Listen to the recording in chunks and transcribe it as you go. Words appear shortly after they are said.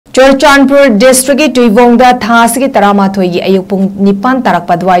ꯆꯨꯔꯆꯥꯟꯄꯨꯔ ꯗꯤꯁꯇ꯭ꯔꯤꯛꯀꯤ ꯇꯨꯏꯕꯣꯡꯗ ꯊꯥ ꯑꯁꯤꯒꯤ 13ꯒꯤ ꯑꯌꯨꯛ ꯄꯨꯡ 9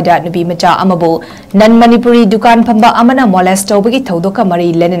 ꯇꯥꯔꯛꯄ ꯑꯗꯨꯋꯥꯏꯗ ꯅꯨꯄꯤ ꯃꯆꯥ ꯑꯃꯕꯨ ꯅꯟ ꯃꯅꯤꯄꯨꯔꯤ ꯗꯨꯀꯥꯟ ꯐꯝꯕ ꯑꯃꯅ ꯃꯣꯂꯦꯁ ꯇꯧꯕꯒꯤ ꯊꯧꯗꯣꯛꯀ ꯃꯔꯤ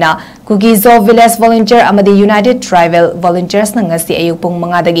ꯂꯩꯅꯅ ꯀꯨꯀꯤꯖꯣ ꯚꯤꯂꯦꯖ ꯚꯣꯂꯨꯟꯇꯤꯌꯔ ꯑꯃꯗꯤ ꯌꯨꯅꯥꯏꯇꯦꯗ ꯇ꯭ꯔꯥꯏꯕꯦꯜ ꯚꯣꯂꯨꯟꯇꯤꯌꯔꯁꯅ ꯉꯁꯤ ꯑꯌꯨꯛ ꯄꯨꯡ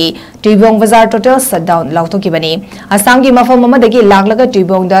 5ꯗꯒꯤ ꯇꯨꯏꯕꯣꯡ ꯕꯖꯥꯔ ꯇꯣꯇꯦꯜ ꯁꯠꯗꯥꯎꯟ ꯂꯥꯎꯊꯣꯛꯈꯤꯕꯅꯤ꯫ ꯑꯁꯥꯝꯒꯤ ꯃꯐꯝ ꯑꯃꯗꯒꯤ ꯂꯥꯛꯂꯒ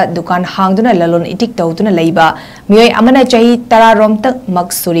ꯇꯨꯏꯕꯣꯡꯗ ꯗꯨꯀꯥꯟ ꯍꯥꯡꯗꯨꯅ ꯂꯂꯣꯟ ꯏꯇꯤꯛ ꯇꯧꯗꯨꯅ ꯂꯩꯕ ꯃꯤꯑꯣꯏ ꯑꯃꯅ ꯆꯍꯤ 10 ꯔꯣꯝꯇꯛꯃꯛ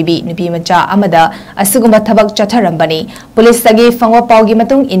ꯁꯨꯔꯤꯕꯤ ꯅꯨꯄꯤ ꯃꯆꯥ ꯑꯃꯗ ꯑꯁꯤꯒꯨꯝꯕ ꯊꯕꯛ ꯆꯠꯊꯔꯝꯕꯅꯤ꯫ ꯄꯨꯂꯤꯁꯇꯒꯤ ꯐꯪꯕ ꯄꯥꯎꯒꯤ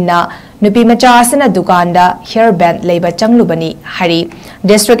ꯃꯇꯨꯡ ꯏꯟꯅ नुपी मचा असिना दुकानदा हेयर बैंड लेबा चंगलुबनी हरी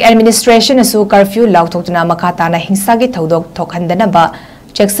डिस्ट्रिक्ट एडमिनिस्ट्रेशन असु कर्फ्यू लाउथोक्तुना मखाताना हिंसागी थौदोक थोखंदनबा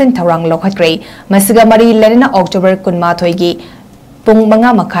चेक्सन थौरांग लौखत्रे मसिगा मरी लेना अक्टोबर 19 गी पुंग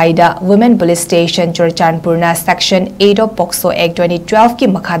 5 मखाइदा women police station चुरचानपुरना section 8 of POCSO act 2012 की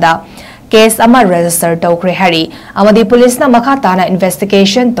मखादा केस अमा रजिस्टर तौखरे हरी अमदी पुलिसना मखाताना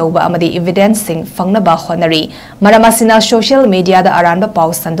इन्वेस्टिगेशन तौबा अमदी एविडेंस सिंग फंगनबा होनरी मरमासिना सोशल मीडिया दा अरानबा पाउ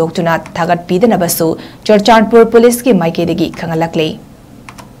संदोक्तुना थागत पीदनबसु चुरचानपुर पुलिस की माइकेदगी खंगलकले।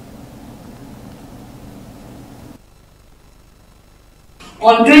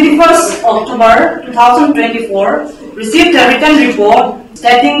 On 21st October 2024, received a written report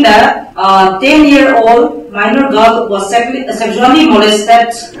stating that a 10-year-old minor girl was sexually molested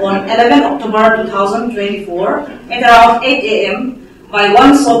on 11 October 2024 at around 8 a.m. by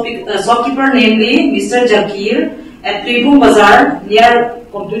one shopkeeper, namely Mr. Jakir, at Tumpu Bazaar near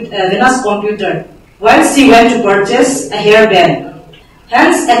Venus Computer, while she went to purchase a hairband.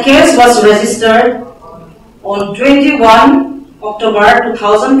 Hence, a case was registered on 21 October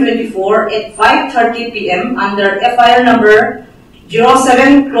 2024 at 5:30 p.m. under FIR number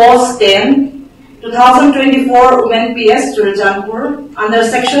 07/10/2024 Women PS Churchanpur under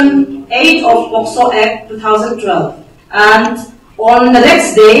Section 8 of POCSO Act 2012. And on the next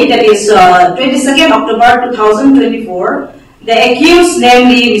day, that is 22nd October 2024, the accused,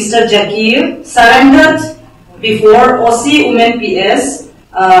 namely Mr. Jakir, surrendered before OC Women PS,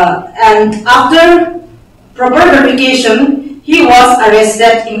 and after proper verification, he was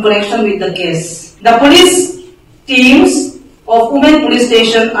arrested in connection with the case. The police teams of Women Police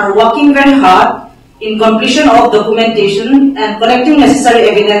Station are working very hard in completion of documentation and collecting necessary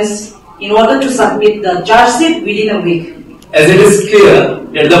evidence in order to submit the charge sheet within a week. As it is clear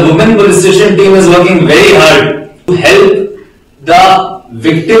that the Women Police Station team is working very hard to help the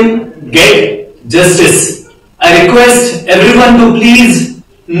victim get justice. I request everyone to please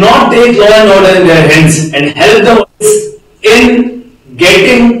not take law and order in their hands and help the police in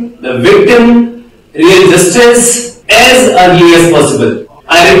getting the victim real justice as early as possible. I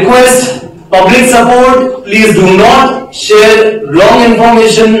request public support. Please do not share wrong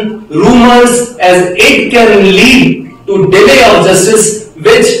information, rumors, as it can lead to delay of justice,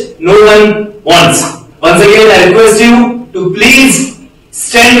 which no one wants. Once again, I request you to please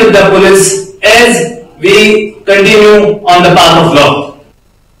stand with the police as we continue on the path of law.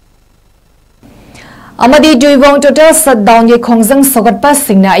 अमदी टुइबोंग total shutdown के खोंजंग सोगटपा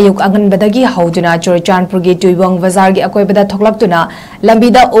सिंगना अयुक अंगनबदगी हौदुना चुरचानपुर की टुइबोंग बाजार की अकोइबदा थोकलक्तुना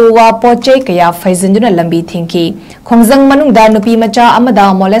लंबीदा ओवा पोचे कया फैजिंदुना लंबी थिंकी खोंजंग मनुंगदा नुपी मचा अमदा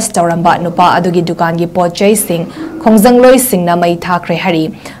मोलेस तौरंबा नुपा अदुगी दुकान की पोचे सिंग खोंजंग लोई सिंगना मई थाखरे हरी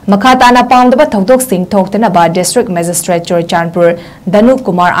मखाताना पाउंदबा थौदोक सिंग थोकतनबा डिस्ट्रिक्ट मजिस्ट्रेट चुरचानपुर धनु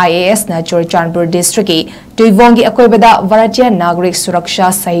कुमार IAS ना चुरचानपुर डिस्ट्रिक्ट की टुइबोंग की अकोइबदा भारतीय नागरिक सुरक्षा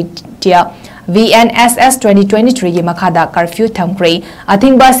साहित्य VNSS 2023 की मखादा कर्फ्यू थमक्रे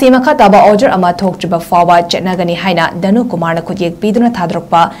अथिंगबा सी मखाताबा ऑर्डर अमा थोकट्रिबा फावा चेटनागनी हाइना धनु कुमार ना खुदियक पीदुना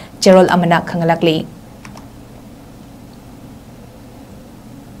थादरकपा चेरोल अमना खंगलकली।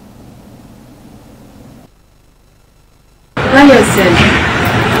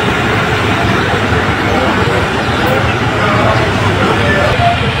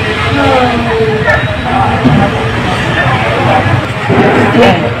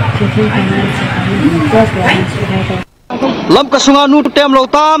 lam kasunga nu tem lo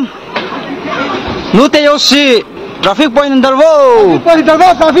tam nu te yosi traffic point under wo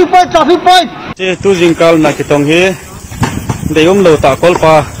traffic point che tu jingkal na kitong hi deyum lo ta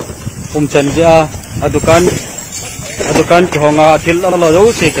kolpa chen ja adukan ki honga thil lo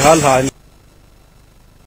se ki hal ha